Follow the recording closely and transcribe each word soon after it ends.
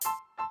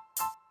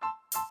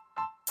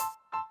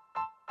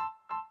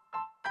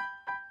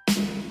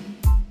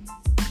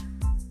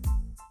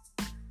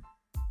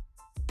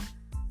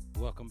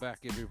back,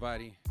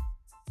 everybody.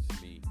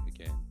 It's me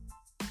again,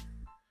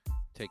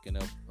 taking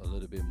up a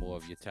little bit more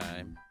of your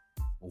time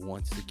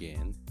once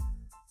again.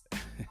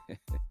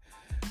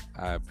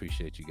 I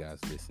appreciate you guys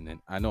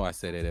listening. I know I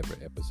say that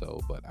every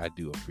episode, but I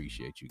do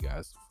appreciate you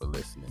guys for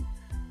listening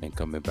and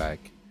coming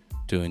back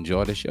to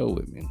enjoy the show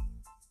with me.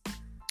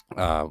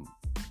 Um,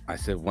 I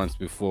said once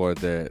before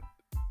that,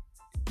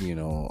 you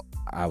know,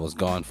 I was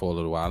gone for a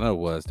little while. I know it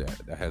was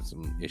that I had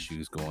some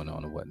issues going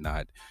on and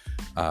whatnot,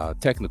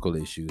 technical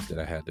issues that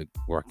I had to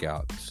work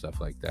out, stuff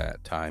like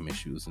that, time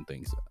issues and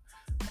things,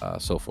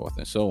 so forth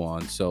and so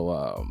on.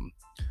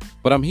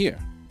 But I'm here.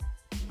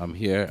 I'm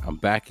here. I'm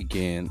back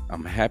again.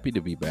 I'm happy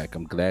to be back.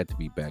 I'm glad to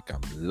be back.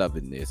 I'm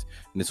loving this.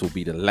 And this will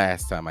be the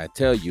last time I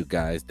tell you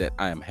guys that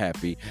I am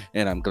happy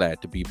and I'm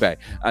glad to be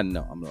back. I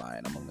know I'm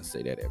lying. I'm going to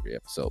say that every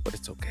episode, but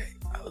it's okay.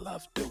 I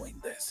love doing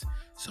this.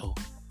 So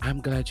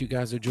I'm glad you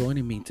guys are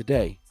joining me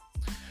today.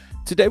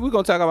 Today we're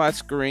going to talk about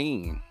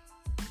Scream.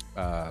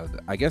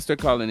 I guess they're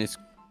calling it,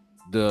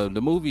 the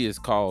movie is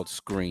called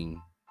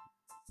Scream,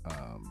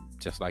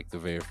 just like the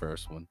very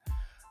first one.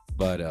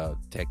 But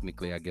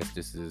technically, I guess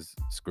this is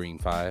Scream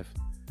 5.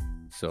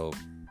 So,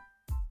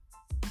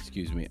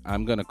 excuse me,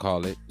 I'm going to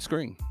call it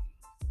Scream.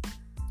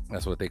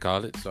 That's what they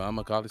call it. So I'm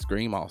going to call it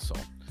Scream also.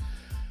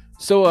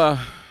 So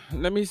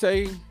let me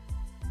say,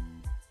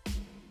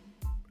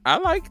 I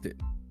liked it.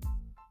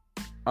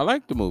 I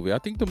liked the movie. I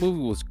think the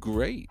movie was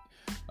great.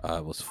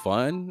 It was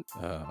fun.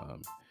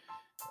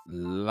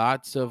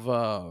 Lots of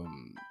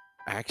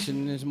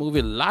action in this movie.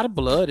 A lot of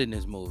blood in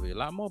this movie. A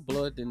lot more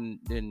blood than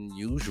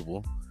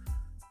usual.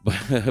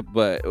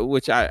 But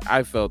which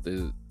I felt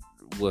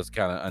was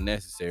kind of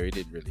unnecessary. It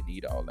didn't really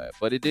need all that,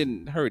 but it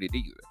didn't hurt it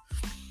either.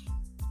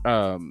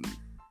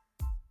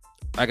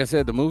 Like I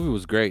said, the movie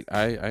was great.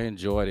 I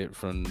enjoyed it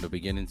from the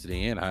beginning to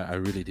the end. I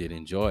really did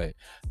enjoy it.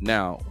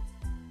 Now,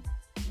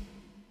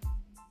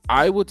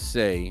 I would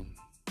say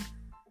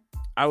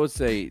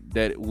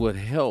that it would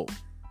help.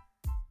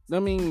 I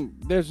mean,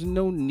 there's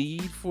no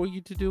need for you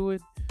to do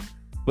it,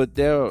 but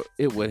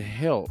it would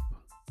help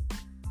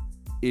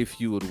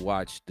if you would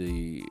watch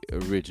the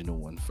original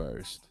one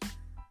first.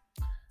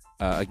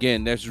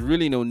 Again, there's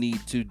really no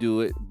need to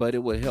do it, but it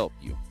would help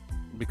you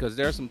because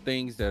there are some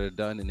things that are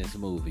done in this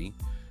movie,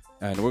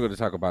 and we're going to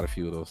talk about a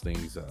few of those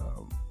things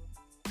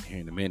here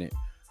in a minute.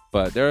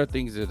 But there are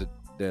things that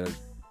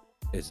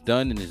is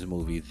done in this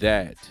movie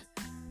that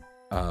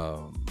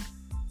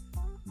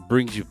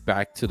brings you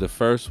back to the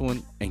first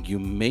one, and you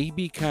may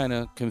be kind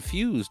of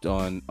confused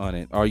on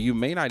it, or you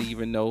may not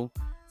even know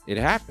it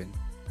happened,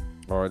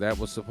 or that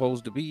was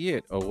supposed to be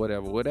it, or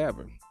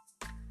whatever.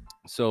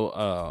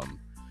 So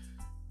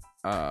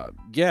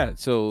yeah,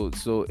 so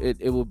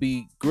it will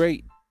be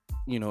great,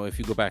 if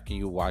you go back and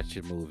you watch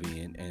your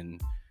movie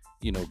and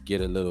get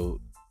a little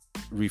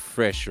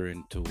refresher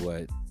into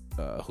what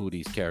who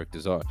these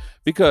characters are,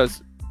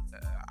 because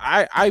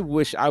I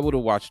wish I would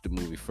have watched the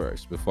movie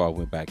first before I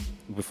went back,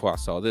 before I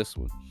saw this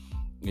one.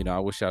 I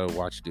wish I would have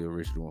watched the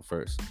original one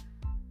first,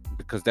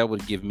 because that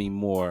would give me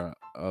more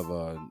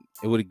of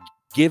it would have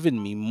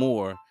given me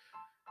more,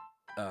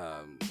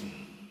 I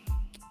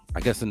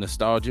guess, a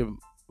nostalgia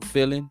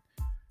feeling,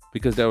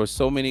 because there were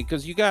so many.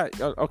 Because you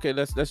got, okay,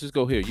 let's just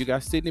go here. You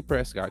got Sidney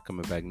Prescott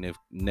coming back,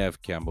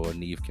 Neve Campbell, or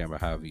Neve Campbell,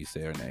 however you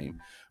say her name.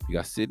 You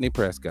got Sidney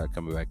Prescott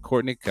coming back,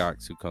 Courtney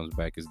Cox, who comes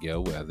back as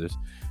Gail Weathers,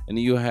 and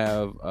then you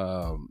have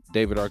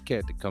David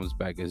Arquette that comes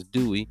back as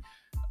Dewey,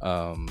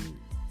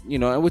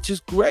 which is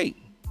great.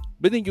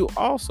 But then you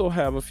also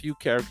have a few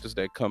characters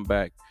that come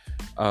back.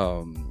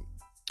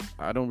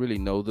 I don't really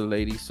know the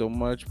lady so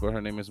much, but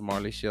her name is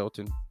Marley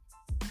Shelton.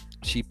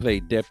 She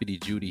played Deputy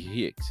Judy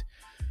Hicks.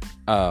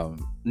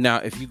 Now,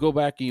 if you go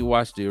back and you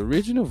watch the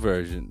original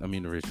version, but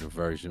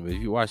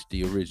if you watch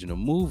the original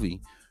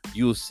movie,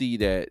 you'll see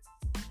that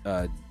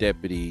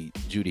Deputy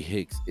Judy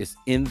Hicks is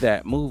in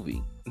that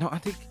movie. No, I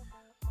think,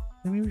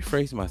 let me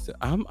rephrase myself.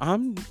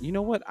 You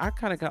know what? I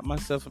kind of got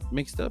myself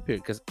mixed up here,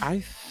 because I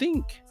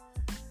think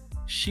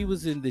she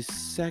was in the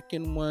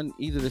second one,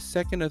 either the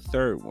second or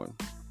third one,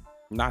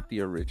 not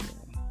the original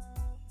one.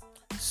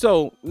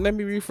 So let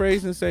me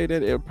rephrase and say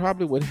that it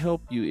probably would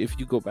help you if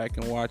you go back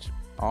and watch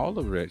all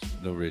of the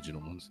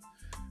original ones,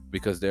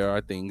 because there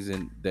are things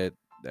in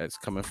that's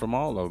coming from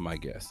all of them, I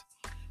guess.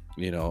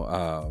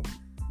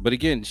 But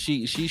again,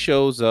 she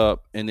shows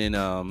up, and then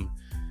I'm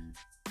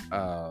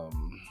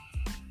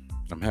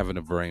having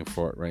a brain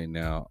fart right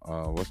now.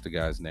 What's the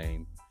guy's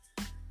name?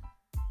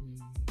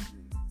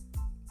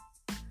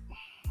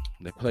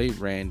 They played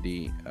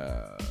Randy.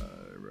 I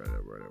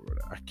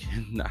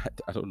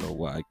don't know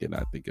why I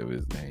cannot think of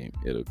his name.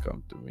 It'll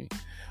come to me.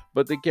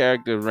 But the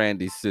character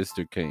Randy's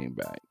sister came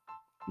back,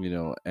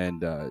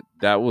 and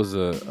that was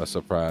a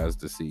surprise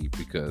to see,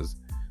 because,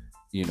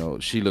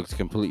 she looked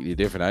completely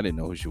different. I didn't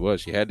know who she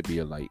was. She had to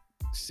be like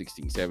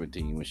 16,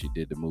 17 when she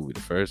did the movie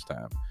the first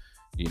time,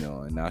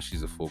 and now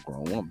she's a full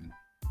grown woman.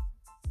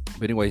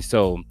 But anyway,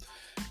 so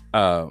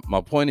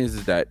my point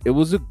is that it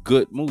was a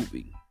good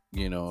movie.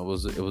 It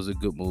was a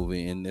good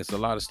movie, and there's a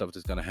lot of stuff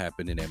that's gonna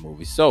happen in that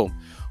movie. So,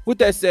 with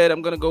that said,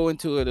 I'm gonna go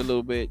into it a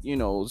little bit.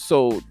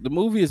 So the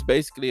movie is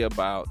basically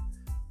about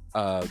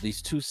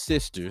these two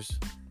sisters,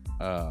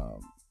 um,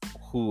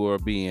 who are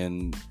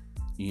being,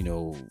 you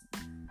know,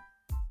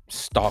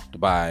 stalked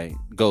by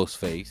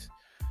Ghostface,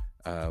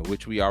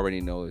 which we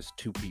already know is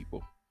two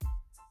people.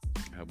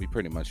 We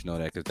pretty much know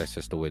that because that's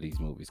just the way these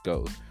movies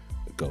goes.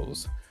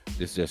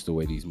 This is just the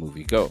way these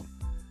movies go.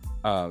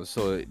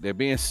 So they're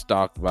being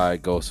stalked by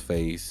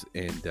Ghostface,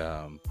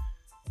 and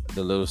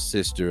the little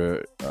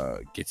sister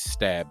gets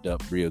stabbed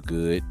up real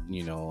good,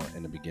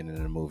 in the beginning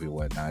of the movie or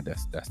whatnot.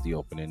 That's the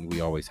opening.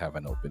 We always have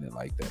an opening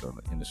like that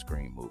in the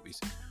Scream movies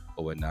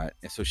or whatnot.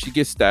 And so she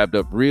gets stabbed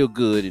up real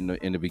good in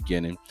the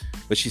beginning,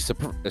 but she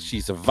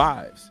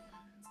survives.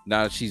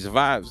 Now she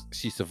survives.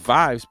 They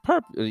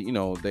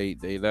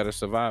let her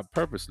survive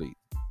purposely,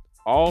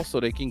 all so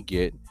they can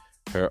get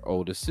her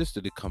older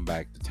sister to come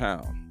back to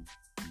town.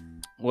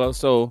 Well,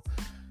 so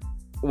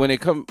when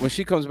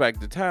she comes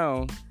back to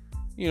town,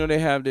 they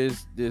have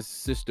this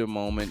sister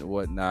moment and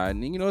whatnot,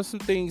 and some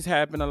things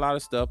happen, a lot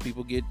of stuff,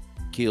 people get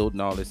killed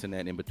and all this and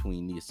that in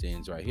between these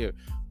scenes right here.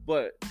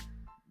 But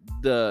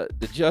the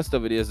gist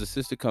of it is, the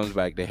sister comes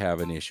back, they have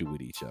an issue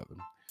with each other.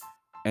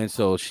 And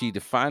so she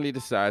finally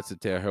decides to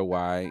tell her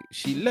why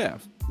she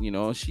left.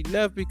 She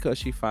left because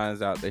she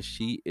finds out that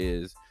she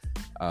is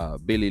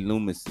Billy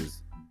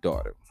Loomis's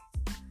daughter.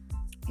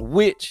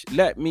 Which,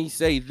 let me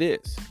say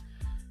this,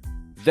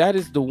 that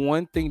is the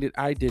one thing that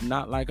I did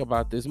not like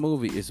about this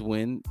movie, is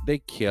when they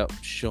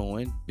kept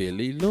showing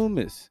Billy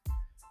Loomis.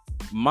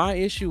 My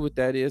issue with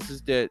that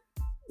is that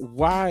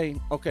why?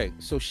 Okay,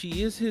 so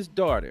she is his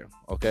daughter,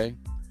 okay,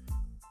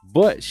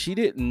 but she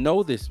didn't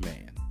know this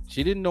man.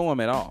 She didn't know him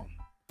at all.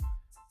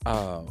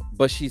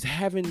 But she's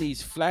having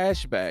these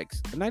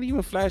flashbacks, not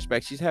even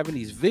flashbacks. She's having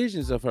these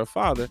visions of her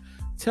father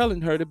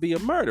telling her to be a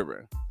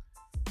murderer,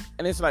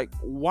 and it's like,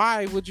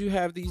 why would you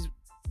have these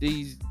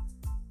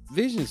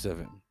visions of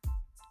him?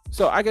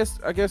 So I guess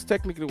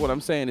technically what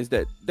I'm saying is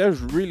that there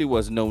really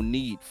was no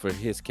need for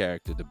his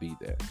character to be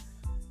there.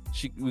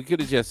 We could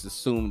have just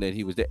assumed that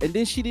he was there, and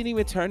then she didn't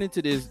even turn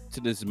into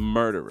this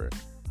murderer.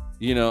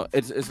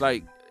 It's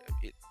like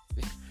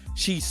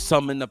she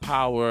summoned the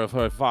power of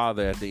her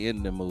father at the end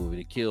of the movie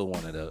to kill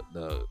one of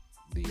the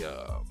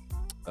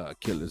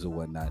killers or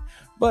whatnot.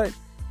 But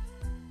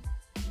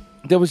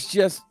it was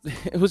just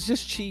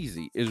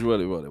cheesy. Is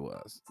really what it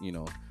was.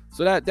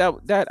 So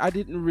that I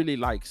didn't really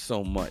like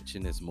so much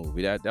in this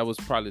movie. That was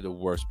probably the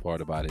worst part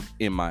about it,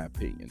 in my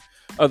opinion.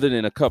 Other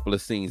than a couple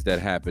of scenes that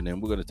happened,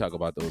 and we're going to talk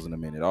about those in a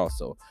minute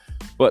also.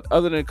 But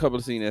other than a couple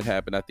of scenes that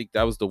happened, I think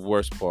that was the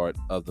worst part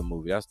of the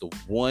movie. That's the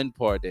one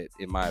part that,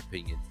 in my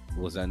opinion,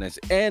 was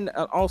unnecessary. And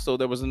also,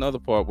 there was another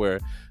part where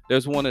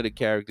there's one of the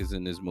characters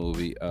in this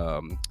movie.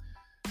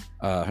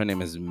 Her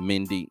name is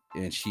Mindy,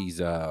 and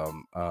she's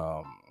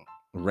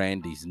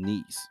Randy's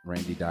niece.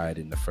 Randy died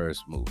in the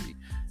first movie.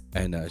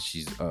 And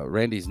she's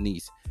Randy's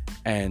niece.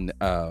 And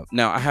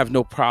now I have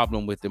no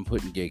problem with them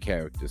putting gay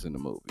characters in the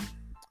movie.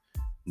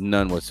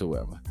 None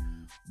whatsoever.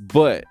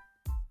 But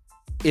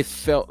it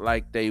felt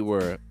like they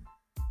were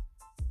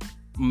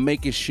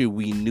making sure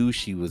we knew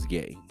she was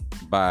gay.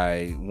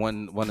 By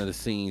one of the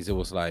scenes, it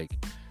was like,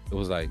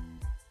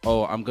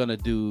 oh, I'm gonna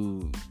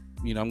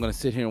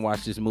sit here and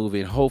watch this movie,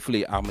 and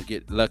hopefully I'm gonna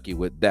get lucky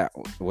with that,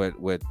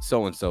 with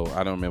so and so.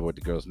 I don't remember what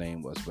the girl's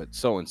name was, but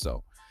so and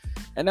so.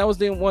 And that was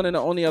then one of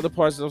the only other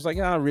parts that I was like,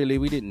 really,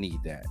 we didn't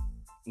need that.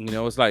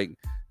 It's like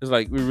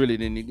we really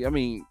didn't need. I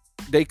mean,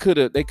 they could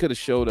have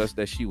showed us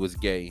that she was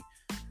gay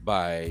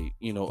by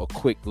a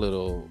quick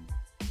little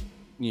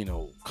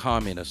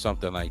comment or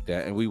something like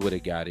that, and we would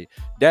have got it.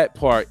 That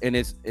part, and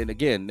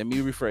again, let me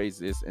rephrase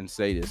this and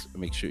say this,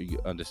 make sure you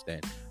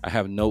understand. I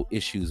have no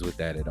issues with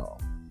that at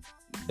all.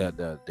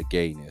 The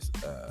gayness,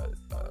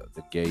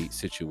 the gay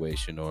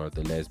situation or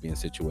the lesbian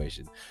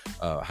situation,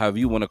 however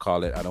you want to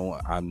call it.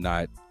 I'm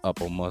not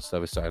up on most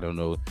of it, so I don't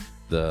know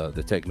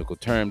the technical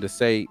term to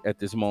say at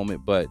this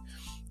moment. But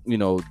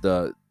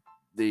that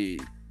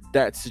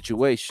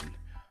situation.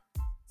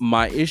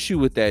 My issue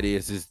with that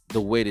is the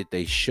way that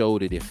they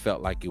showed it. It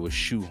felt like it was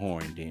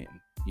shoehorned in.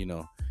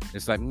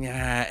 It's like, nah.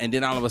 And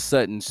then all of a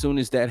sudden, as soon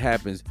as that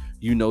happens,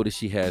 that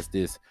she has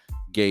this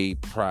gay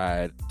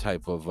pride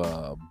type of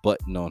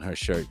button on her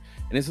shirt,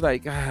 and it's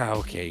like,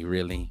 okay,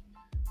 really.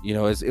 It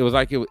was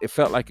like it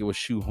felt like it was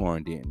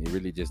shoehorned in. It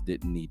really just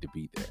didn't need to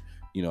be there.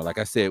 Like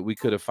I said, we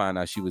could have found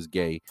out she was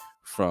gay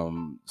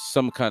from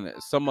some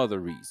other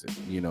reason,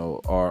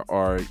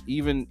 or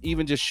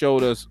even just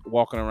showed us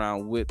walking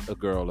around with a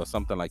girl or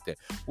something like that.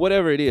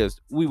 Whatever it is,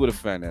 we would have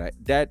found that.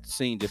 That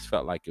scene just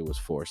felt like it was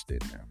forced in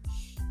there.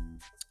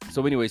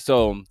 So anyway,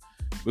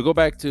 we go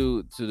back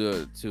to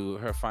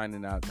her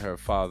finding out her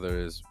father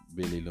is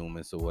Billy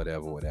Loomis or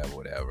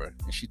whatever.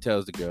 And she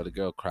tells the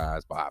girl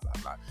cries, blah, blah,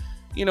 blah.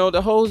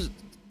 The whole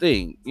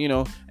thing,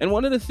 and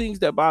one of the things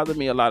that bother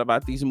me a lot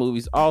about these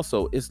movies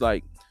also is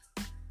like,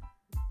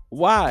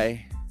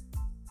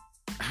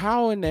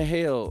 how in the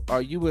hell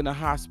are you in a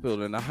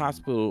hospital and the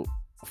hospital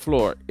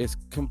floor is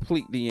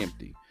completely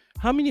empty?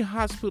 How many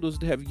hospitals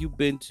have you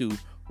been to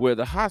where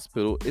the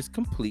hospital is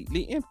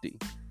completely empty?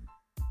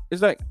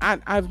 It's like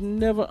I've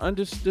never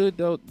understood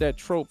that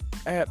trope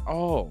at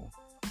all,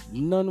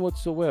 none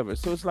whatsoever.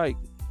 So it's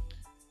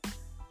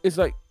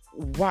like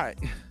why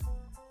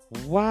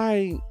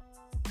why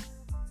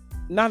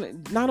not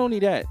only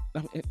that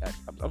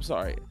I'm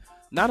sorry,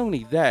 not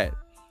only that,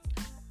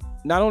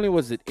 not only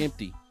was it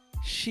empty,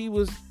 she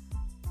was,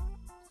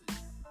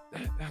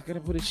 I gotta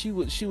put it,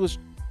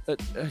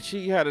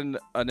 she had an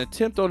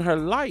attempt on her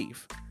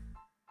life.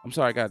 I'm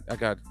sorry, I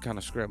got kind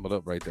of scrambled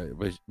up right there,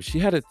 but she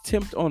had an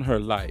attempt on her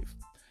life,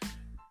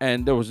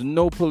 and there was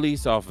no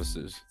police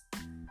officers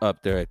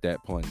up there at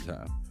that point in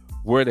time.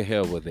 Where the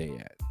hell were they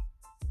at?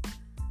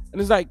 And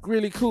it's like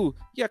really cool.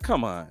 Yeah,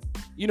 come on.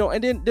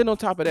 And then on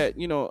top of that,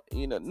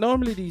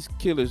 normally these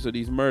killers or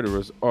these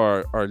murderers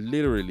are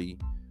literally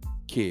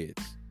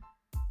kids.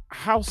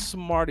 How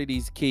smart are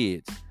these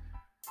kids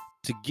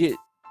to get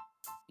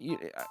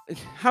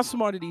how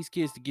smart are these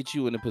kids to get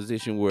you in a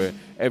position where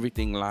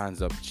everything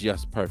lines up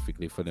just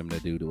perfectly for them to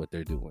do what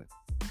they're doing?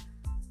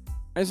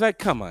 It's like,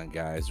 come on,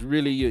 guys,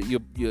 really, you're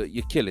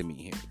killing me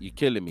here. You're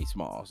killing me,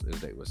 Smalls, as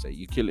they would say.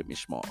 You're killing me,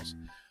 Smalls.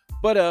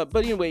 But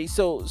anyway,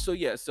 so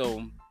yeah,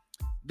 so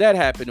that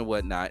happened and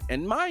whatnot.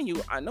 And mind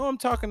you, I know I'm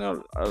talking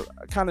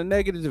kind of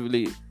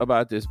negatively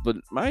about this, but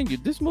mind you,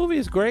 this movie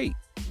is great.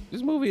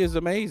 This movie is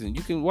amazing.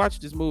 You can watch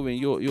this movie and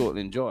you'll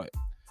enjoy it.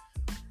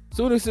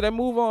 So they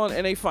move on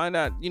and they find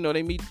out,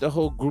 they meet the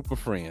whole group of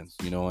friends,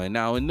 and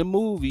now in the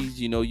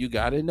movies, you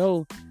got to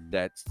know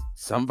that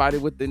somebody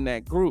within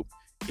that group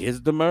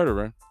is the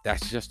murderer.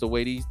 That's just the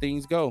way these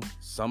things go.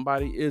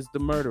 Somebody is the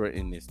murderer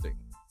in this thing.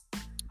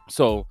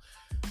 So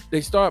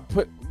they start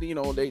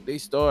they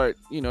start,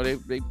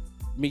 they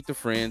meet the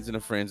friends, and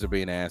the friends are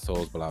being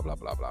assholes, blah, blah,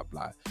 blah, blah,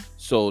 blah.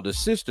 So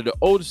the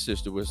older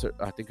sister was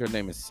I think her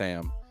name is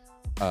Sam.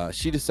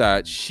 She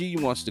decides she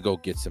wants to go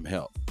get some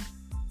help.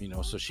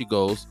 So she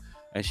goes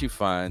and she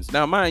finds.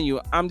 Now, mind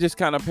you, I'm just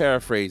kind of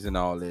paraphrasing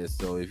all this.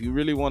 So if you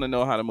really want to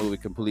know how the movie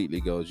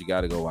completely goes, you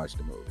got to go watch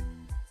the movie.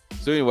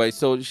 So anyway,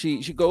 so she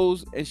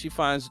goes and she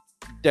finds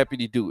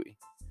Deputy Dewey.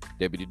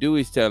 Deputy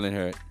Dewey's telling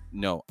her,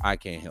 "No, I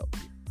can't help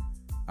you.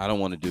 I don't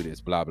want to do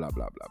this. Blah blah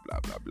blah blah blah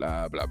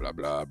blah blah blah blah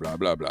blah blah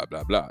blah blah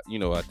blah blah." You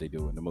know what they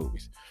do in the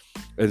movies.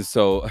 And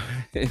so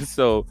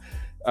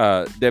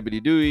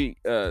Deputy Dewey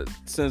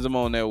sends them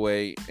on their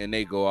way, and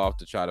they go off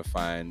to try to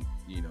find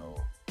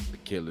the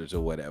killers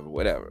or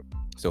whatever.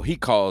 So he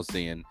calls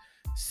in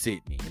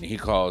Sydney, and he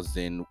calls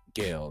in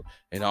Gail,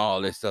 and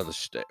all this other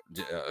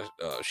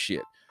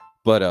shit.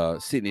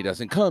 But Sydney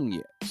doesn't come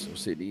yet. So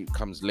Sydney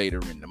comes later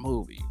in the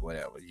movie,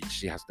 whatever.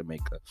 She has to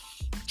make a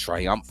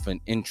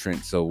triumphant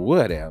entrance or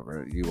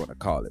whatever you want to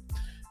call it.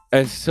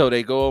 And so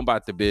they go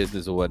about the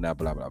business or whatnot,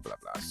 blah, blah, blah,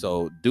 blah.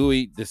 So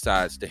Dewey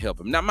decides to help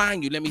him. Now,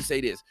 mind you, let me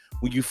say this.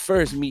 When you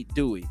first meet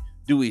Dewey,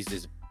 Dewey's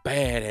this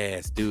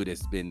badass dude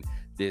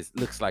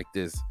looks like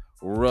this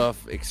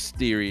rough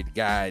exterior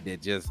guy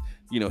that just,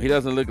 he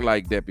doesn't look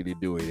like Deputy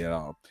Dewey at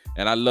all.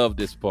 And I love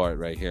this part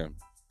right here.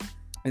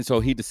 And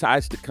so he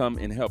decides to come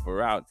and help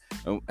her out,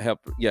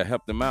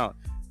 help them out.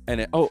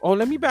 And then,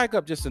 let me back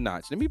up just a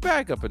notch.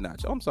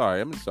 I'm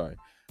sorry.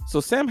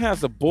 So Sam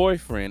has a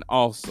boyfriend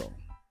also.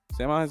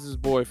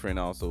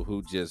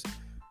 Who just,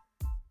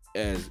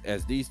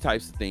 as these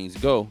types of things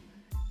go,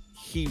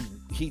 he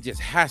just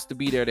has to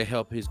be there to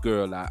help his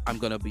girl out. I'm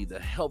gonna be the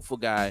helpful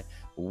guy,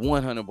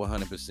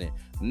 100%.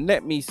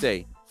 Let me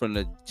say, from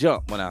the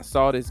jump when I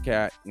saw this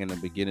cat in the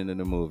beginning of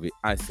the movie,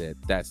 I said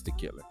that's the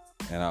killer,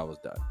 and I was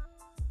done.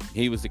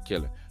 He was the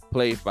killer,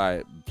 played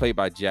by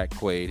Jack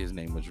Quaid. His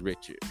name was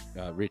Richie.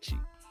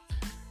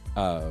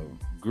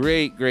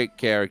 Great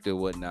character,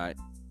 whatnot.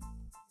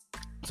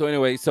 So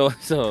anyway, so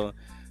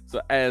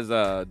as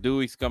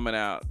Dewey's coming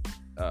out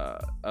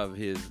of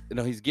his,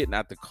 he's getting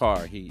out the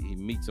car. He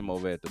meets him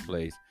over at the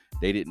place.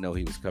 They didn't know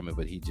he was coming,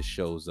 but he just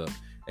shows up.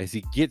 As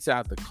he gets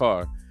out the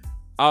car,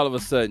 all of a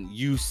sudden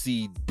you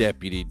see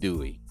Deputy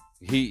Dewey.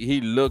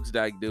 He looks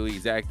like Dewey.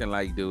 He's acting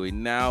like Dewey.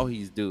 Now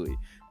he's Dewey.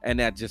 And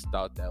I just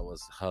thought that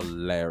was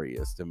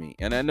hilarious to me.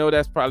 And I know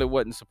that's probably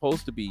wasn't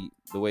supposed to be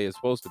the way it's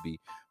supposed to be,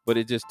 but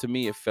to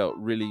me, it felt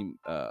really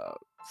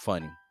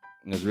funny.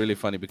 It was really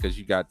funny because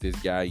you got this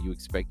guy, you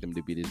expect him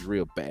to be this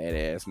real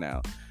badass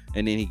now.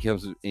 And then he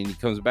comes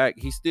back.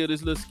 He's still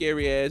this little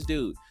scary ass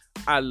dude.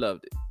 I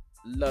loved it.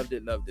 Loved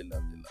it.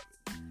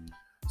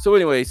 So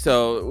anyway,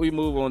 so we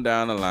move on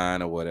down the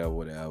line or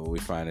whatever. We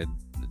find that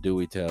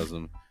Dewey tells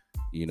him,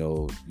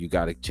 you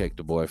got to check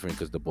the boyfriend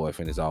because the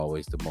boyfriend is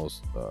always the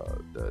most,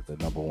 the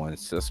number one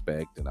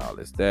suspect and all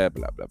this, that,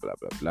 blah, blah, blah,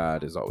 blah, blah.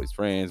 There's always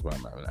friends, blah,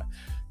 blah,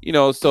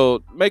 blah.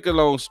 So make a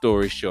long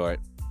story short,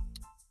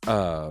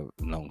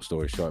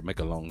 make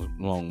a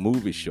long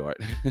movie short.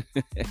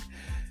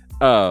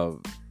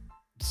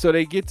 So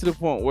they get to the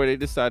point where they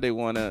decide they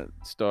want to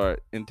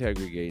start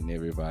interrogating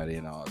everybody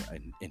and all.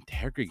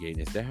 Interrogating,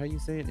 is that how you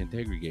say it?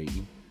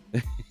 Interrogating.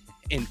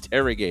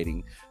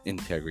 Interrogating.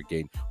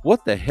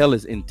 What the hell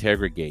is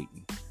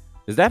interrogating?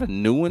 Is that a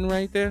new one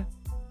right there?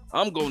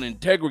 I'm going to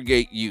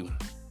interrogate you.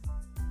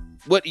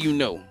 What do you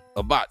know?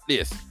 about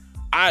this.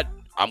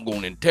 I'm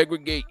gonna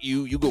interrogate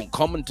you. You're gonna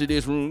come into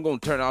this room, we're gonna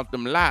turn off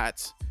them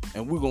lights,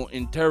 and we're gonna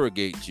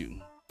interrogate you.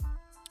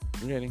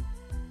 Ready?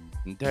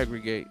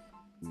 Interrogate.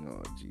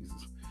 Oh,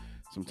 Jesus.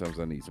 Sometimes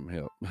I need some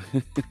help.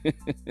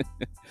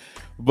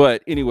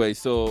 But anyway,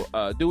 so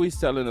Dewey's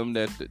telling them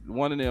that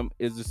one of them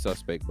is the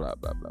suspect, blah,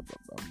 blah, blah, blah,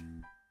 blah.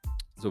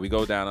 So we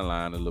go down the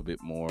line a little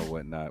bit more,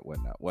 whatnot.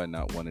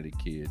 One of the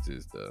kids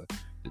is the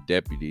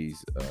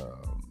deputies.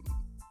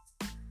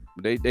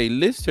 They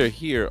list her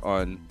here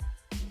on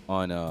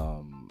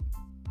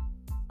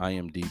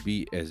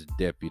IMDb as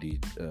Deputy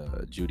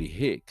Judy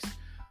Hicks,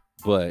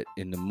 but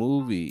in the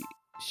movie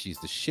she's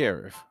the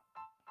sheriff.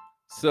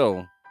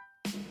 So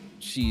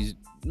she's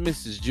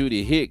Mrs.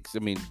 Judy Hicks. I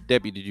mean,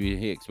 Deputy Judy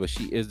Hicks, but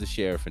she is the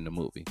sheriff in the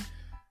movie.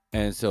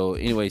 And so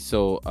anyway,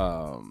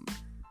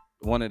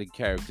 one of the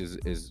characters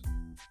is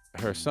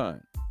her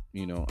son,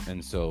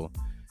 and so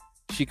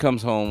she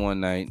comes home one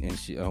day and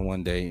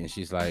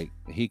she's like,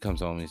 he comes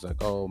home and he's like,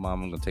 oh,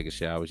 Mom, I'm gonna take a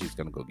shower. She's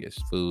gonna go get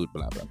food,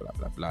 blah blah blah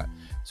blah blah.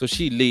 So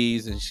she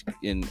leaves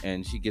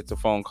and she gets a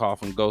phone call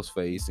from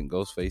Ghostface, and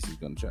Ghostface is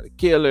gonna try to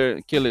kill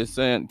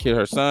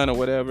her son or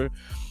whatever.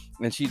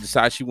 And she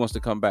decides she wants to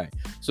come back.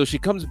 So she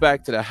comes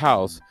back to the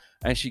house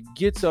and she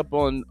gets up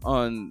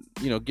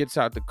gets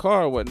out the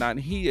car or whatnot. And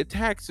he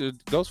attacks her.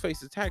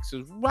 Ghostface attacks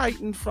her right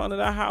in front of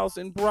the house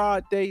in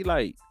broad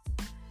daylight.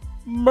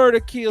 Murder,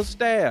 kill,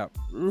 stab.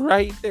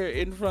 Right there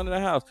in front of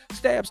the house.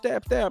 Stab,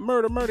 stab, stab.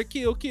 Murder, murder,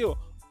 kill, kill.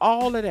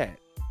 All of that.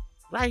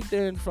 Right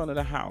there in front of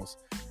the house.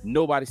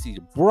 Nobody sees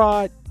it.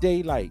 Broad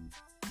daylight.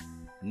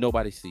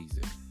 Nobody sees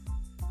it.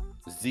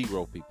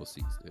 0 people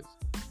sees this.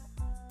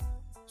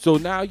 So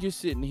now you're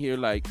sitting here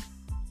like,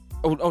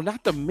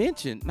 not to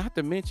mention,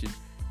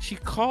 she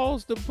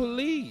calls the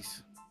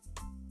police.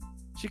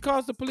 She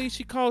calls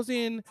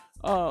in,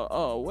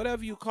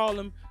 whatever you call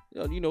them,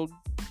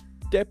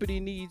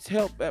 deputy needs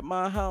help at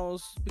my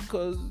house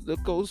because the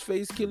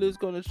Ghostface killer is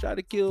going to try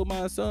to kill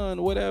my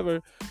son,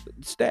 whatever.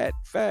 Stat,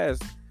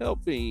 fast,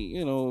 help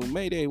me,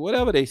 Mayday,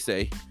 whatever they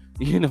say,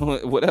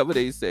 whatever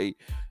they say.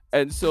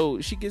 And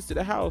so she gets to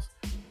the house.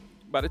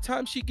 By the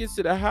time she gets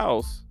to the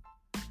house,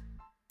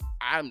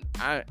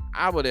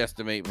 I would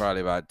estimate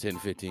probably about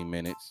 10-15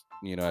 minutes,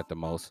 at the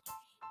most.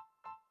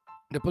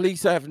 The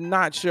police have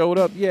not showed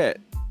up yet.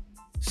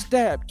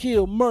 Stab,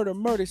 kill, murder,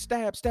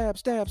 stab, stab,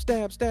 stab,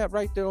 stab, stab,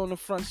 right there on the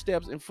front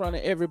steps in front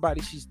of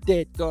everybody. She's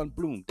dead, gun,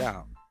 bloom,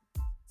 down.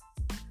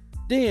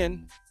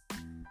 Then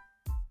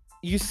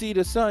you see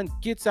the son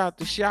gets out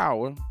the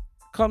shower,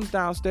 comes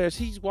downstairs.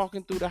 He's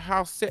walking through the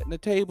house, setting the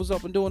tables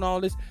up and doing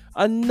all this.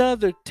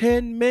 Another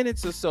 10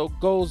 minutes or so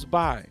goes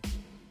by.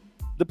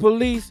 The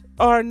police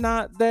are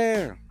not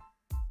there.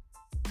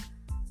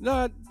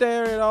 Not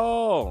there at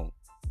all.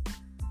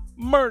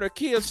 Murder,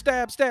 kill,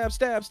 stab, stab,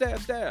 stab, stab,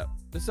 stab.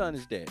 The son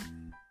is dead.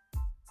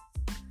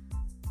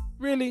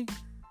 Really?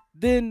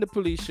 Then the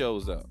police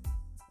shows up.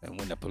 And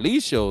when the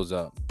police shows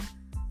up,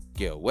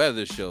 Gail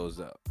Weathers shows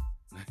up.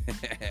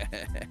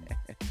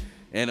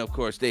 And of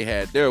course they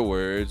had their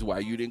words. Why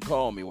you didn't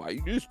call me? Why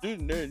you just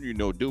didn't?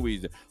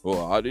 Dewey's,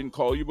 I didn't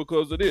call you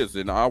because of this,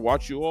 and I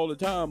watch you all the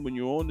time when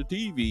you're on the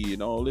TV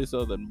and all this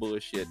other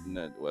bullshit and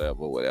that,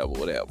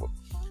 whatever.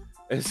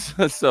 And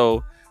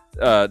so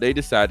they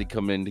decided to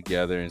come in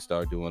together and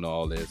start doing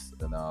all this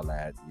and all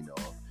that.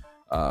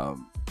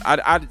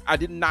 I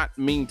did not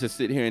mean to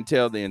sit here and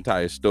tell the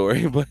entire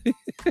story, but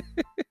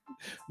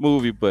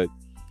but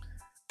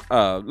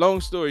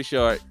long story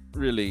short,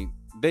 really,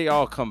 they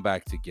all come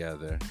back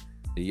together.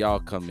 Y'all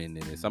come in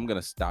this. I'm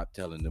gonna stop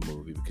telling the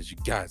movie because you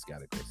guys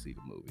gotta go see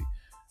the movie.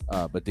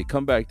 But they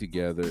come back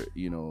together.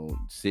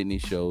 Sydney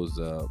shows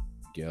up,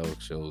 Gail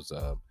shows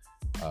up,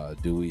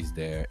 Dewey's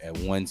there. At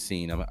one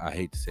scene, I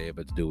hate to say it,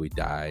 but Dewey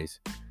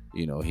dies.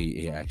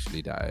 He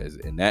actually dies,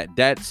 and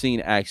that scene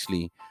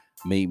actually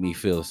made me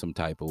feel some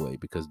type of way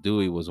because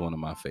Dewey was one of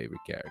my favorite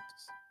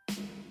characters.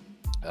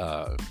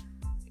 And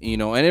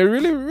it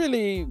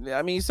really,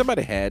 I mean,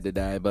 somebody had to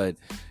die, but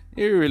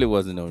it really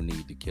wasn't no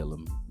need to kill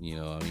him,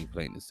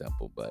 plain and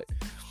simple. But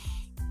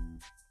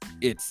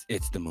it's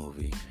the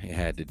movie. It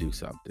had to do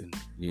something,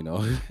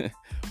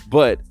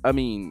 But I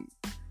mean,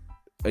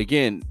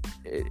 again,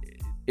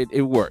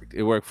 it worked.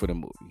 It worked for the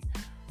movie.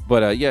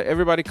 But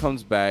everybody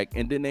comes back,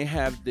 and then they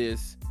have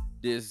this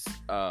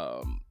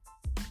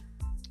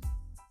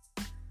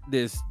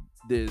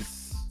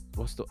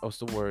what's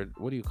the word?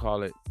 What do you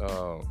call it?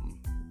 The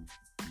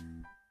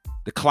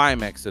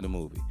climax of the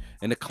movie.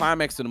 And the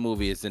climax of the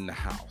movie is in the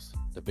house,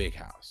 the big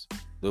house,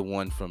 the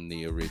one from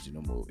the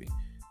original movie.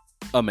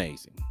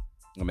 Amazing.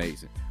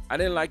 I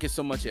didn't like it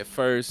so much at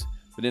first,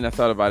 but then I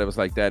thought about it. It was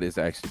like, that is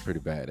actually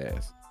pretty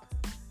badass.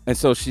 And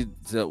so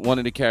one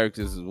of the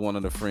characters, one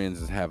of the friends,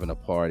 is having a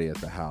party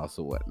at the house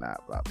or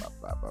whatnot, blah blah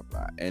blah blah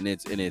blah. And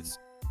it's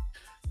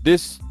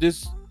this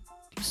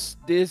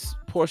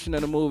portion of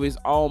the movie is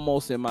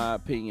almost, in my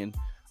opinion,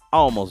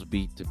 almost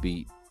beat to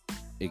beat,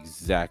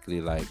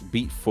 exactly like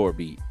beat for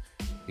beat,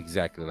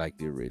 exactly like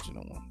the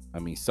original one. I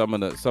mean, some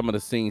of the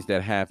scenes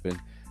that happen,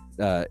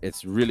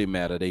 it's really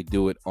meta. They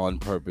do it on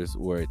purpose,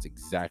 where it's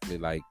exactly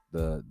like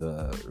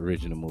the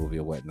original movie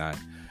or whatnot.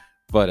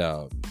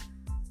 But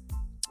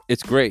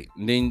it's great.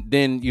 And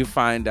then you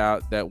find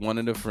out that one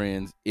of the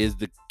friends is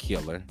the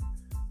killer,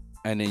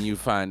 and then you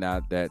find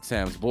out that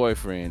Sam's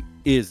boyfriend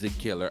is the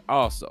killer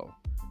also.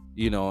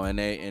 And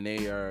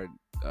they are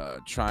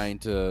trying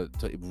to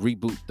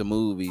reboot the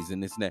movies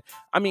and this and that.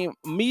 I mean,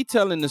 me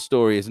telling the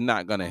story is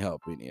not gonna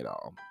help any at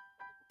all.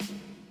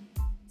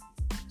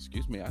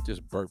 Excuse me, I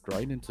just burped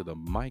right into the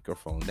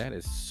microphone. That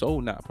is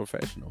so not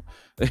professional.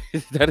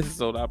 That is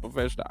so not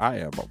professional. I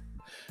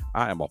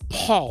am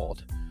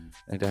appalled.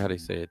 And how they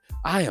said,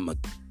 I am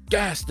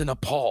aghast and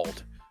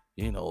appalled.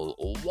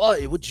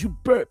 Why would you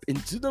burp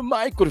into the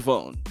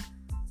microphone?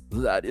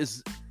 That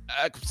is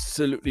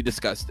absolutely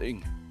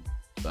disgusting.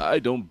 I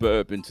don't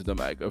burp into the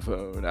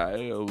microphone.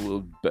 I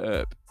will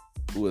burp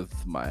with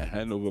my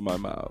hand over my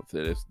mouth.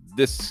 It is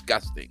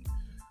disgusting.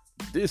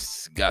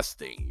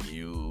 Disgusting.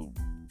 You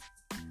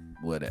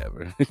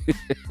whatever.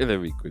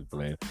 Let me quit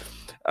playing.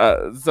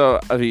 So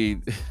I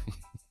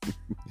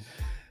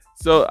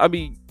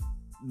mean,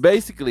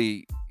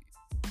 basically,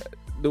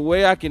 the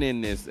way I can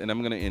end this, and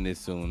I'm gonna end this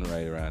soon,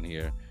 right around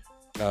here.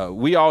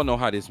 We all know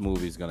how this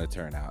movie is gonna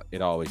turn out.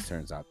 It always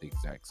turns out the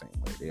exact same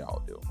way. They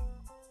all do.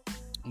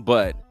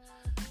 But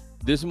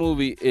this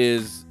movie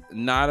is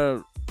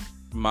not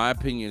my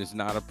opinion, it's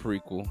not a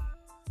prequel.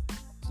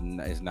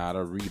 It's not a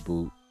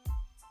reboot.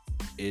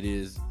 It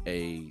is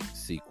a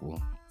sequel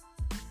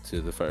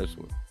to the first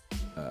one.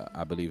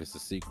 I believe it's a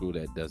sequel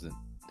that doesn't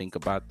think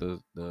about the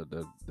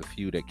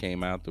few that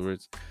came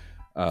afterwards.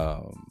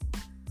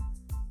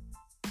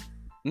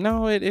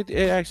 No, it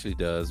actually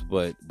does,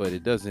 but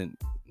it doesn't.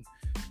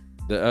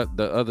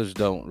 The others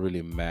don't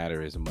really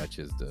matter as much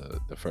as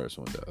the first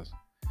one does.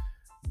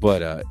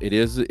 But it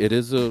is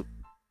a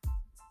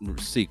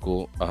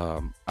sequel.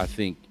 I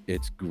think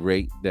it's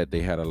great that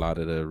they had a lot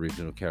of the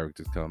original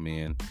characters come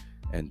in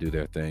and do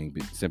their thing,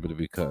 simply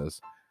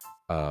because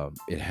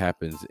it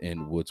happens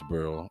in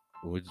Woodsboro.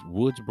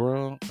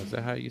 Woodsboro, is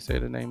that how you say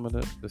the name of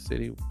the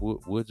city?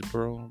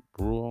 Woodsboro,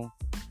 Brule.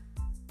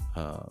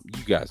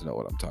 You guys know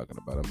what I'm talking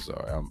about. I'm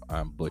sorry,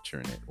 I'm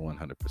butchering it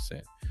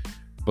 100%.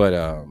 But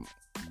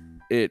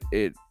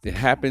it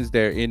happens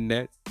there in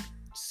that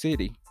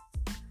city.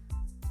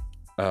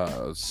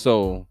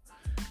 So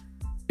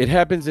it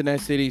happens in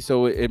that city,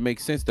 so it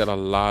makes sense that a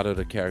lot of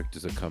the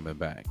characters are coming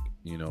back.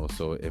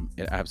 So it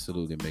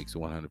absolutely makes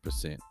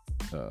 100%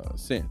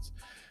 sense,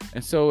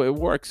 and so it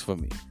works for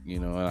me.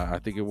 And I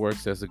think it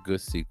works as a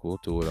good sequel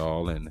to it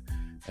all, and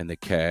the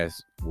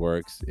cast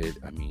works.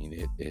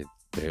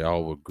 They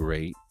all were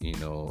great. They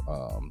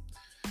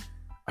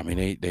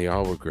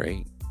all were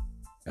great.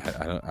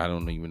 I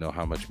don't even know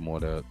how much more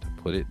to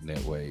put it in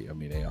that way.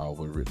 They all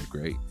were really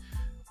great,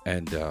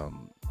 and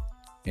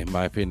in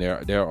my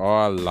opinion, there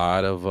are a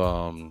lot of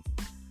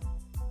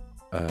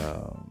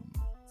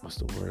what's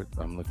the word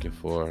I'm looking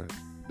for?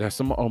 There's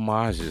some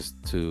homages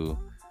to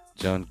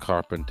John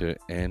Carpenter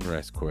and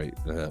Wes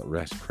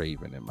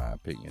Craven, in my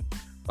opinion,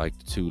 like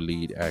the two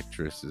lead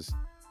actresses,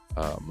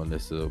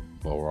 Melissa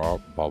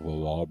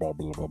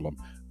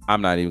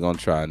I'm not even gonna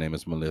try. Her name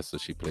is Melissa.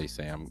 She plays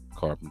Sam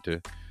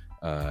Carpenter.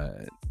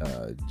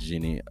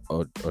 Jenny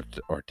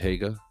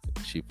Ortega,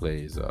 she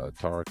plays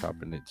Tara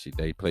Carpenter.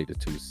 They play the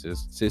two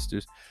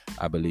sisters.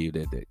 I believe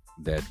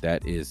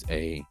that is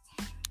a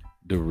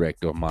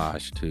direct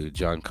homage to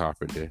John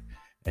Carpenter.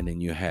 And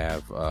then you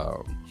have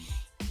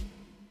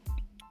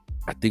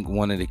I think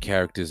one of the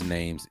characters'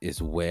 names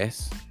is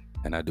Wes,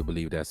 and I do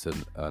believe that's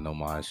an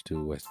homage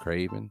to Wes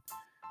Craven.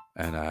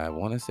 And I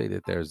want to say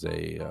that there's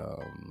a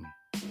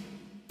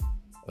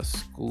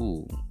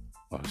school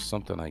or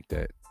something like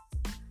that.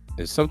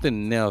 There's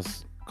something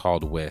else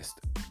called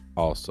West,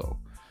 also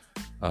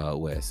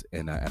West,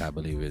 and I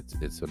believe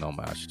it's an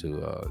homage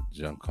to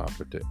John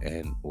Carpenter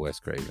and Wes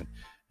Craven,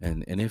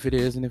 and if it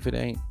is and if it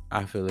ain't,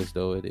 I feel as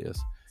though it is,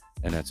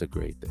 and that's a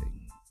great thing.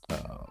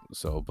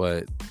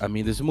 But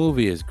this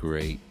movie is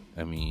great.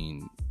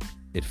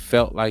 It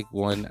felt like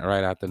one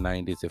right out the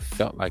 90s. It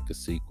felt like a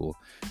sequel.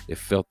 It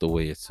felt the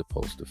way it's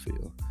supposed to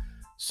feel.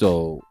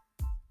 So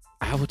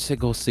I would say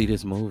go see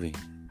this movie.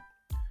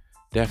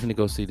 Definitely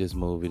go see this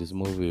movie. This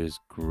movie is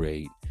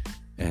great.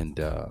 And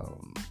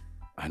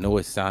I know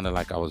it sounded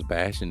like I was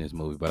bashing this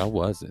movie, but I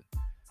wasn't.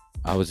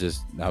 I was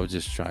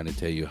just trying to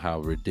tell you how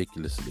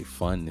ridiculously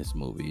fun this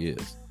movie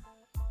is.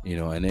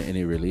 And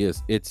it really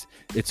is. It's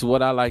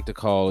what I like to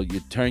call,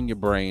 you turn your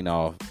brain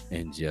off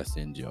and just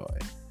enjoy.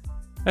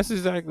 That's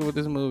exactly what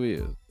this movie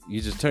is. You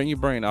just turn your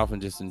brain off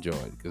and just enjoy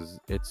it, because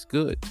it's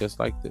good, just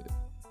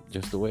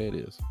the way it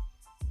is.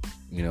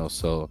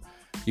 So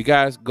you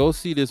guys go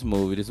see this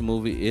movie. This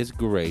movie is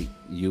great.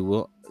 You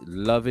will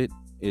love it.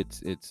 It's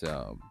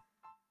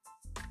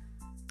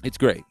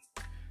great.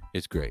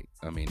 It's great.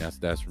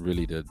 That's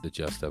really the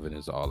gist of it,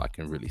 is all I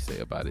can really say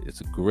about it.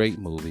 It's a great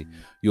movie.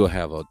 You'll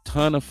have a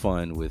ton of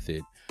fun with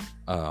it.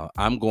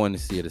 I'm going to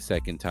see it a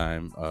second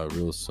time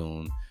real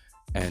soon.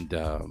 And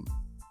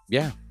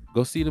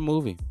go see the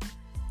movie.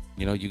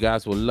 You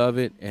guys will love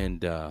it.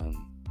 And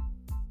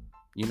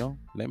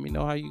let me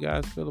know how you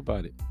guys feel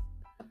about it.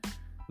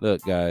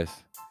 Look, guys,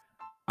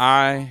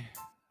 I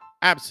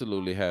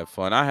absolutely had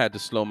fun. I had to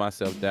slow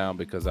myself down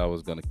because I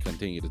was going to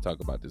continue to talk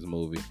about this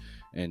movie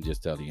and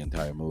just tell the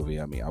entire movie.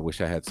 I mean, I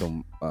wish I had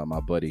my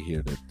buddy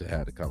here to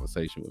have a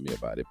conversation with me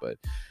about it, but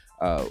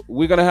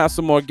we're going to have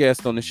some more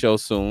guests on the show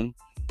soon.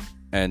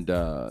 And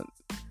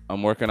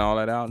I'm working all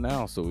that out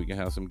now so we can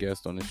have some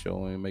guests on the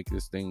show and make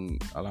this thing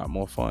a lot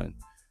more fun.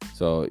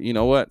 So, you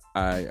know what?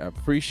 I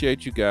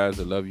appreciate you guys.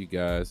 I love you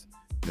guys.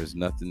 There's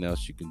nothing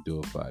else you can do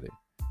about it.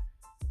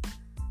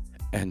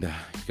 And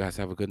you guys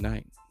have a good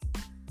night.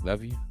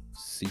 Love you.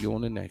 See you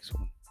on the next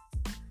one.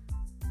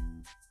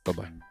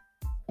 Bye-bye.